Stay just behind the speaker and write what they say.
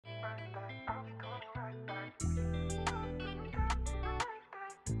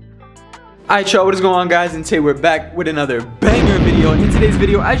Alright y'all, what is going on guys, and today we're back with another banger video. And in today's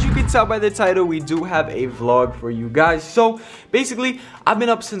video, as you can tell by the title, we do have a vlog for you guys. So basically, I've been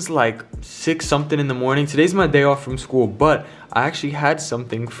up since like 6 something in the morning. Today's my day off from school, but I actually had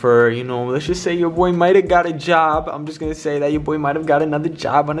something for, you know, let's just say your boy might have got a job. I'm just gonna say that your boy might have got another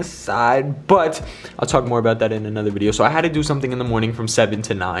job on the side, but I'll talk more about that in another video. So I had to do something in the morning from 7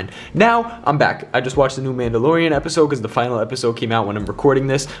 to 9. Now I'm back. I just watched the new Mandalorian episode because the final episode came out when I'm recording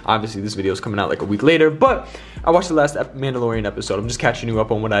this. Obviously this video is coming out like a week later, but I watched the last Mandalorian episode. I'm just catching you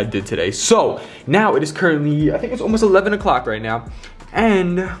up on what I did today. So now it is currently, I think it's almost 11 o'clock right now,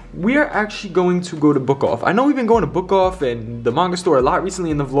 and we are actually going to go to Book Off. I know we've been going to Book Off and the manga store a lot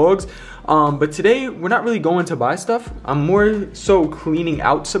recently in the vlogs, but today we're not really going to buy stuff. I'm more so cleaning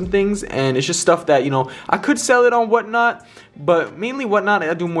out some things, and it's just stuff that, you know, I could sell it on Whatnot, but mainly Whatnot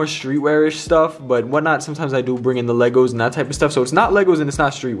I do more streetwear-ish stuff, but Whatnot sometimes I do bring in the Legos and that type of stuff. So it's not Legos and it's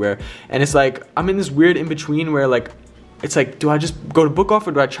not streetwear, and it's like I'm in this weird in-between where like it's like, do I just go to Book Off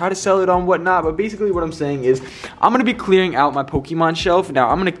or do I try to sell it on Whatnot? But basically what I'm saying is I'm going to be clearing out my Pokemon shelf. Now,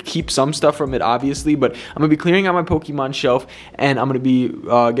 I'm going to keep some stuff from it, obviously, but I'm going to be clearing out my Pokemon shelf, and I'm going to be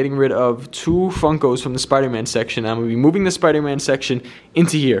getting rid of 2 Funkos from the Spider-Man section. I'm going to be moving the Spider-Man section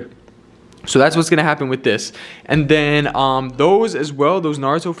into here. So that's what's gonna happen with this. And then those as well, those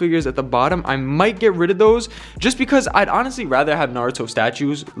Naruto figures at the bottom, I might get rid of those just because I'd honestly rather have Naruto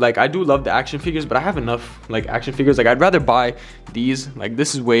statues. Like, I do love the action figures, but I have enough like action figures. Like, I'd rather buy these. Like,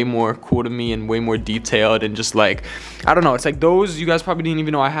 this is way more cool to me and way more detailed, and just like, I don't know, it's like those you guys probably didn't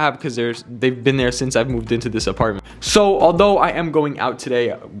even know I have because they've been there since I've moved into this apartment. So although I am going out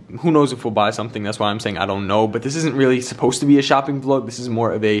today, who knows if we'll buy something. That's why I'm saying I don't know. But this isn't really supposed to be a shopping vlog. This is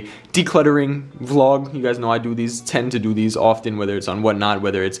more of a decluttering vlog. You guys know I tend to do these often, whether it's on Whatnot,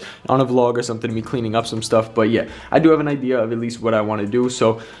 whether it's on a vlog or something, me cleaning up some stuff. But yeah, I do have an idea of at least what I want to do.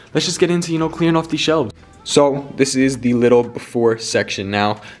 So let's just get into, you know, clearing off these shelves. So this is the little before section.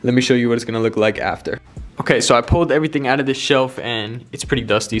 Now let me show you what it's gonna look like after. Okay, so I pulled everything out of this shelf and it's pretty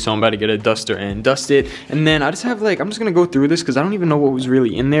dusty, so I'm about to get a duster and dust it. And then I just have like, I'm just gonna go through this because I don't even know what was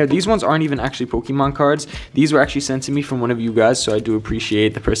really in there. These ones aren't even actually Pokemon cards. These were actually sent to me from one of you guys, so I do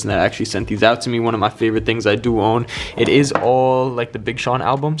appreciate the person that actually sent these out to me. One of my favorite things I do own. It is all like the Big Sean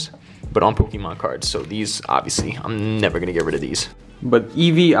albums, but on Pokemon cards. So these, obviously, I'm never gonna get rid of these. But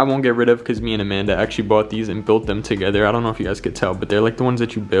Eevee, I won't get rid of because me and Amanda actually bought these and built them together. I don't know if you guys could tell, but they're like the ones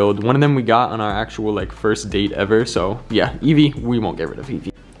that you build. One of them we got on our actual like first date ever. So yeah, Eevee, we won't get rid of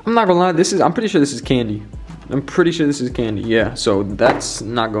Eevee. I'm not gonna lie, I'm pretty sure this is candy. I'm pretty sure this is candy, yeah. So that's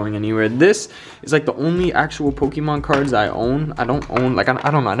not going anywhere. This is like the only actual Pokemon cards I own. I don't own, like, I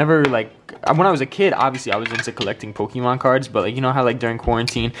don't know, I never like, when I was a kid, obviously I was into collecting Pokemon cards, but like, you know how like during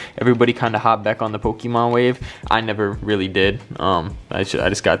quarantine, everybody kind of hopped back on the Pokemon wave? I never really did. I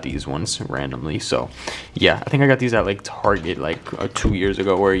just got these ones randomly. So yeah, I think I got these at like Target like 2 years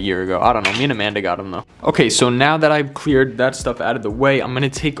ago or a year ago. I don't know, me and Amanda got them though. Okay, so now that I've cleared that stuff out of the way, I'm gonna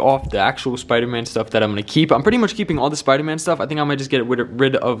take off the actual Spider-Man stuff that I'm gonna keep. I'm pretty much keeping all the Spider-Man stuff. I think I might just get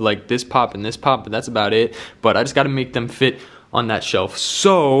rid of like this pop and this pop, but that's about it. But I just gotta make them fit on that shelf.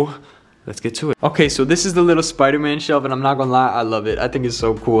 So let's get to it. Okay, so this is the little Spider-Man shelf, and I'm not gonna lie, I love it. I think it's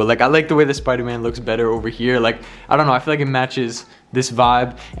so cool. Like, I like the way the Spider-Man looks better over here. Like, I don't know, I feel like it matches this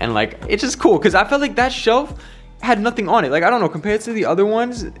vibe, and like, it's just cool because I felt like that shelf had nothing on it. Like, I don't know, compared to the other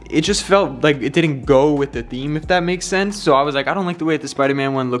ones, it just felt like it didn't go with the theme, if that makes sense. So I was like, I don't like the way the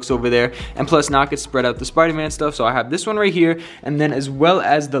Spider-Man one looks over there. And plus, now I could spread out the Spider-Man stuff. So I have this one right here, and then as well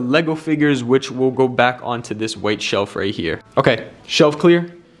as the Lego figures, which will go back onto this white shelf right here. Okay, shelf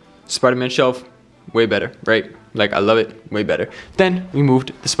clear. Spider-Man shelf, way better, right? Like, I love it, way better. Then we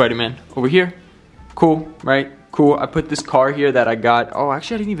moved the Spider-Man over here. Cool, right? Cool. I put this car here that I got. Oh,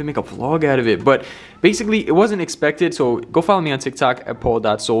 actually, I didn't even make a vlog out of it, but basically it wasn't expected. So go follow me on TikTok at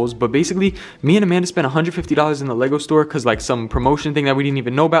paul.souls. But basically, me and Amanda spent $150 in the Lego store because like some promotion thing that we didn't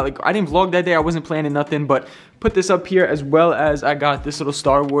even know about. Like, I didn't vlog that day, I wasn't planning nothing, but put this up here, as well as I got this little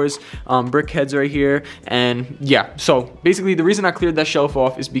Star Wars brick heads right here. And yeah, so basically the reason I cleared that shelf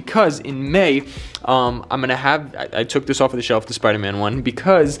off is because in May, I'm gonna have, I took this off of the shelf, the Spider-Man one,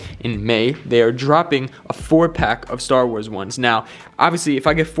 because in May they are dropping a 4-pack of Star Wars ones. Now, obviously, if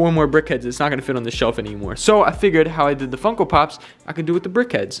I get 4 more brick heads, it's not gonna fit on the shelf anymore. So I figured how I did the Funko Pops, I could do with the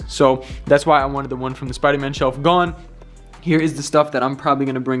brick heads. So that's why I wanted the one from the Spider-Man shelf gone. Here is the stuff that I'm probably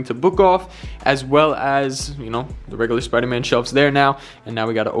gonna bring to book off, as well as, you know, the regular Spider-Man shelves there now. And now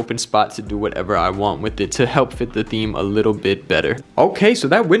we got an open spot to do whatever I want with it to help fit the theme a little bit better. Okay, so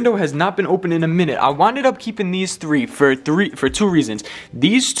that window has not been open in a minute. I wound up keeping these three for two reasons.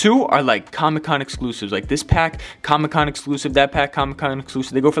 These two are like Comic-Con exclusives. Like this pack, Comic-Con exclusive, that pack, Comic-Con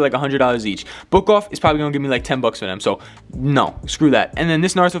exclusive. They go for like $100 each. Book off is probably gonna give me like 10 bucks for them. So no, screw that. And then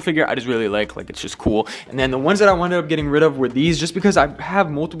this Naruto figure, I just really like it's just cool. And then the ones that I wound up getting rid of were these, just because I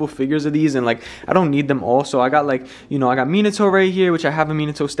have multiple figures of these and like I don't need them all. So I got like, you know, I got Minato right here, which I have a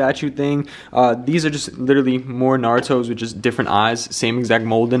Minato statue thing. These are just literally more Narutos with just different eyes, same exact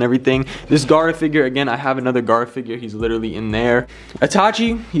mold and everything. This Gaara figure, again, I have another Gaara figure. He's literally in there.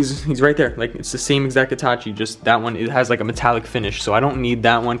 Itachi, he's right there. Like it's the same exact Itachi, just that one, it has like a metallic finish, so I don't need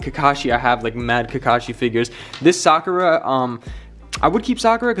that one. Kakashi, I have like mad Kakashi figures. This Sakura, I would keep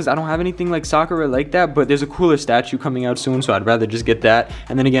Sakura because I don't have anything like Sakura like that, but there's a cooler statue coming out soon, so I'd rather just get that.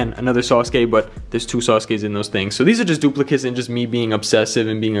 And then again, another Sasuke, but there's two Sasukes in those things. So these are just duplicates and just me being obsessive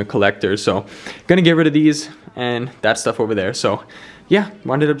and being a collector. So gonna get rid of these and that stuff over there. So yeah,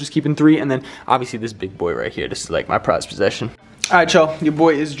 wound up just keeping 3. And then obviously this big boy right here, this is like my prized possession. All right, y'all, your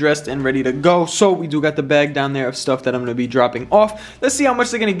boy is dressed and ready to go. So we do got the bag down there of stuff that I'm gonna be dropping off. Let's see how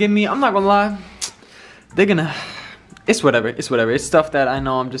much they're gonna give me. I'm not gonna lie, they're gonna, it's whatever, it's whatever. It's stuff that I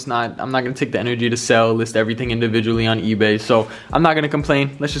know I'm not gonna take the energy to sell, list everything individually on eBay, so I'm not gonna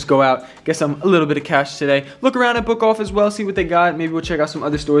complain. Let's just go out, get a little bit of cash today, look around at Book Off as well, see what they got. Maybe we'll check out some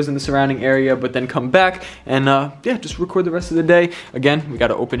other stores in the surrounding area, but then come back and yeah, just record the rest of the day. Again, we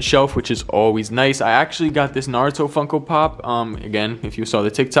got an open shelf, which is always nice. I actually got this Naruto Funko Pop, again, if you saw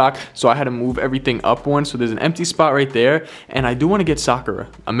the TikTok, so I had to move everything up one, so there's an empty spot right there, and I do want to get Sakura.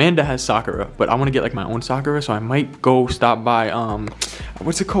 Amanda has Sakura, but I want to get like my own Sakura, so I might go stop by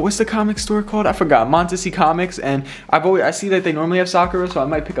what's it called, what's the comic store called, I forgot, Montesi Comics, and I see that they normally have Sakura, so I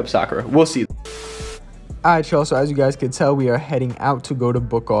might pick up Sakura. We'll see. Alright, y'all, so as you guys could tell, we are heading out to go to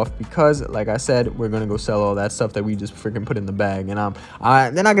Book Off because, like I said, we're gonna go sell all that stuff that we just freaking put in the bag. And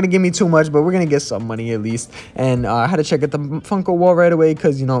they're not gonna give me too much, but we're gonna get some money at least. And I had to check at the Funko wall right away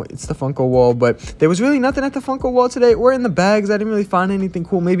because, you know, it's the Funko wall. But there was really nothing at the Funko wall today or in the bags. I didn't really find anything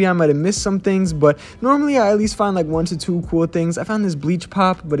cool. Maybe I might have missed some things, but normally I at least find like 1 to 2 cool things. I found this Bleach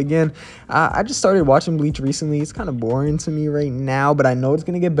pop, but again, I just started watching Bleach recently. It's kind of boring to me right now, but I know it's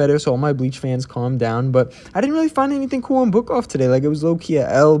gonna get better, so all my Bleach fans, calm down. But I didn't really find anything cool in Book Off today. Like, it was low-key a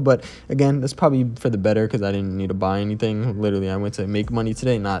L, but again, that's probably for the better because I didn't need to buy anything. Literally, I went to make money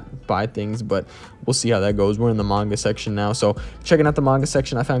today, not buy things, but we'll see how that goes. We're in the manga section now, so checking out the manga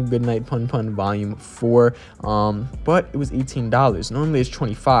section, I found Goodnight Pun Pun Volume 4, but it was $18. Normally, it's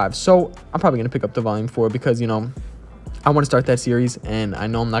 $25, so I'm probably going to pick up the Volume 4 because, you know, I want to start that series, and I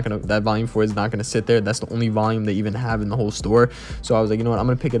know that volume 4 is not going to sit there. That's the only volume they even have in the whole store. So I was like, you know what, I'm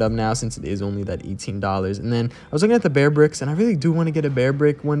going to pick it up now since it is only that $18. And then I was looking at the Bear Bricks, and I really do want to get a Bear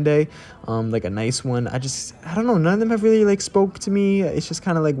Brick one day, like a nice one. I don't know, none of them have really like spoke to me. It's just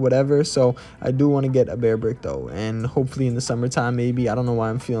kind of like whatever. So I do want to get a Bear Brick though, and hopefully in the summertime maybe. I don't know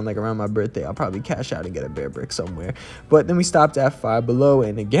why I'm feeling like around my birthday I'll probably cash out and get a Bear Brick somewhere. But then we stopped at Five Below,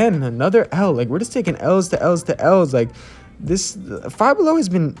 and again, another L. Like, we're just taking L's to L's to L's. Like, this Five Below has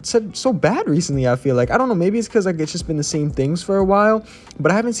been so bad recently. I feel like, I don't know, maybe it's because like it's just been the same things for a while,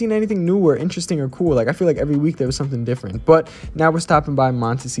 but I haven't seen anything new or interesting or cool. Like, I feel like every week there was something different. But now we're stopping by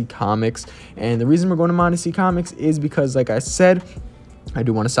Montesi Comics, and the reason we're going to Montesi Comics is because, like I said, I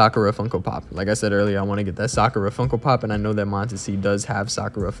do want a Sakura Funko Pop. Like I said earlier, I want to get that Sakura Funko Pop, and I know that Montesi does have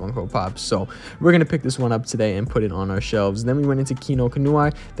Sakura Funko Pops. So we're going to pick this one up today and put it on our shelves. Then we went into Kino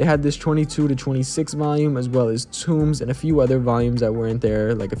Kanuai. They had this 22 to 26 volume, as well as Tombs and a few other volumes that weren't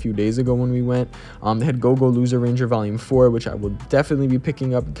there like a few days ago when we went. They had Go-Go Loser Ranger Volume 4, which I will definitely be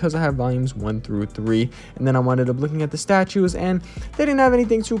picking up because I have volumes 1 through 3. And then I wound up looking at the statues, and they didn't have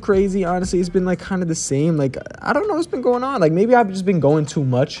anything too crazy. Honestly, it's been like kind of the same. Like, I don't know what's been going on. Like, maybe I've just been going too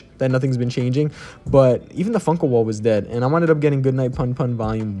much that nothing's been changing, but even the Funko wall was dead, and I wound up getting Goodnight Pun Pun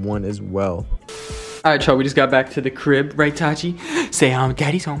Volume 1 as well. Alright, y'all, we just got back to the crib, right, Tachi? Say,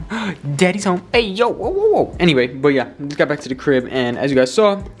 daddy's home. Daddy's home. Hey, yo, whoa, whoa, whoa. Anyway, but yeah, we just got back to the crib, and as you guys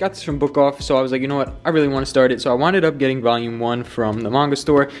saw, got this from Book Off, so I was like, you know what, I really want to start it, so I wound up getting Volume 1 from the manga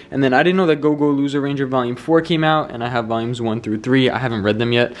store, and then I didn't know that Go-Go Loser Ranger Volume 4 came out, and I have Volumes 1 through 3. I haven't read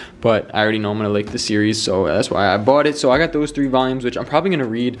them yet, but I already know I'm going to like the series, so that's why I bought it. So I got those 3 volumes, which I'm probably going to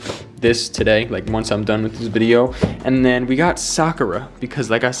read this today, like once I'm done with this video, and then we got Sakura, because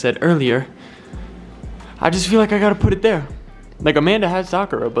like I said earlier, I just feel like I gotta put it there. Like, Amanda has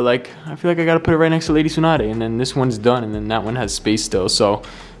Sakura, but like, I feel like I gotta put it right next to Lady Tsunade, and then this one's done, and then that one has space still. So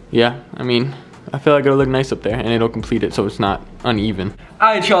yeah, I mean, I feel like it'll look nice up there, and it'll complete it so it's not uneven.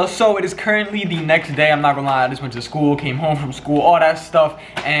 Alright y'all, so it is currently the next day. I'm not gonna lie, I just went to school, came home from school, all that stuff,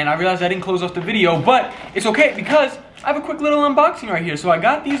 and I realized I didn't close off the video, but it's okay because I have a quick little unboxing right here. So I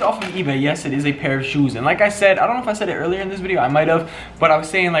got these off of eBay. Yes, it is a pair of shoes. And like I said, I don't know if I said it earlier in this video, I might have, but I was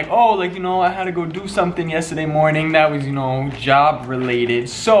saying like, oh, like, you know, I had to go do something yesterday morning that was, you know, job related.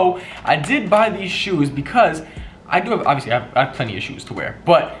 So I did buy these shoes because I do have, obviously I have plenty of shoes to wear,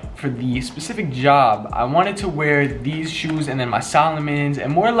 but for the specific job, I wanted to wear these shoes and then my Solomons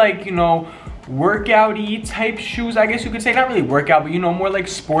and more like, you know, workout-y type shoes, I guess you could say. Not really workout, but you know, more like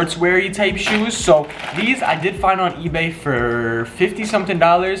sportswear-y type shoes. So these I did find on eBay for 50 something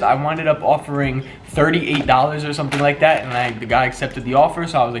dollars. I wound up offering $38 or something like that, and the guy accepted the offer,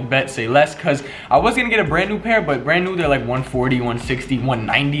 so I was like, bet, say less, because I was gonna get a brand new pair, but brand new they're like 140, 160,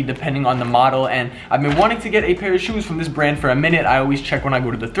 190 depending on the model. And I've been wanting to get a pair of shoes from this brand for a minute. I always check when I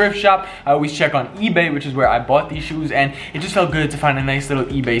go to the thrift shop. I always check on eBay, which is where I bought these shoes, and it just felt good to find a nice little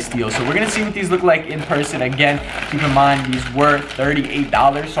eBay steal. So we're gonna see what these look like in person. Again, keep in mind these were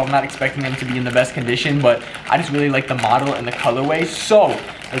 $38, so I'm not expecting them to be in the best condition, but I just really like the model and the colorway. So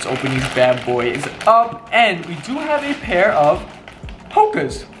let's open these bad boys up, and we do have a pair of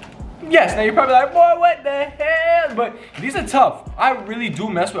Hokas. Yes, now you're probably like, boy, what the hell? But these are tough. I really do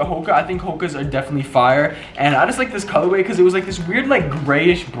mess with Hoka. I think Hokas are definitely fire. And I just like this colorway because it was like this weird like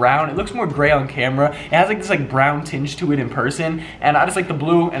grayish brown. It looks more gray on camera. It has like this like brown tinge to it in person. And I just like the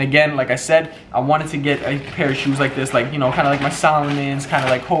blue. And again, like I said, I wanted to get a pair of shoes like this, like, you know, kind of like my Solomons, kind of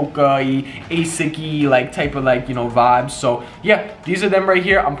like Hoka-y, Asic-y, like type of like, you know, vibes. So yeah, these are them right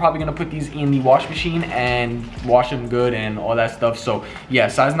here. I'm probably gonna put these in the wash machine and wash them good and all that stuff. So yeah,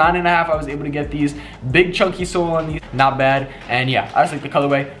 size 9.5. I was able to get these. Big chunky sole on these, not bad. And yeah, I just like the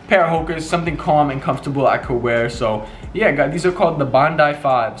colorway. Pair of Hokas, something calm and comfortable I could wear. So yeah, guys, these are called the Bondi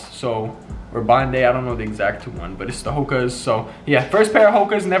 5s. So, or Bondi, I don't know the exact one, but it's the Hokas. So yeah, first pair of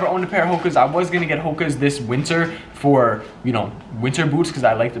Hokas. Never owned a pair of Hokas. I was gonna get Hokas this winter for, you know, winter boots because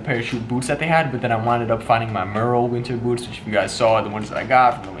I liked the parachute boots that they had, but then I wound up finding my Merle winter boots, which if you guys saw, the ones that I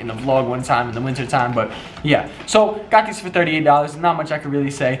got in the vlog one time in the winter time. But yeah, so got these for $38. Not much I could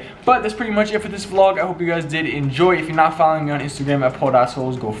really say, but that's pretty much it for this vlog. I hope you guys did enjoy. If you're not following me on Instagram at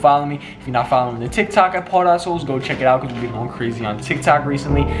paul.souls, go follow me. If you're not following the TikTok at paul.souls, go check it out because we've been going crazy on TikTok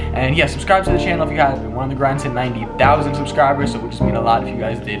recently. And yeah, subscribe to the channel if you haven't been. We're on the grind to 90,000 subscribers, so it would just mean a lot if you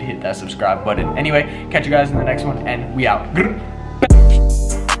guys did hit that subscribe button. Anyway, catch you guys in the next one, and we out.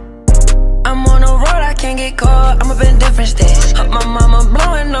 I'm on a road, I can't get caught. I'm up in different states. My mama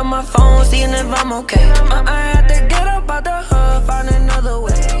blowing on my phone, seeing if I'm okay. I had to get up out the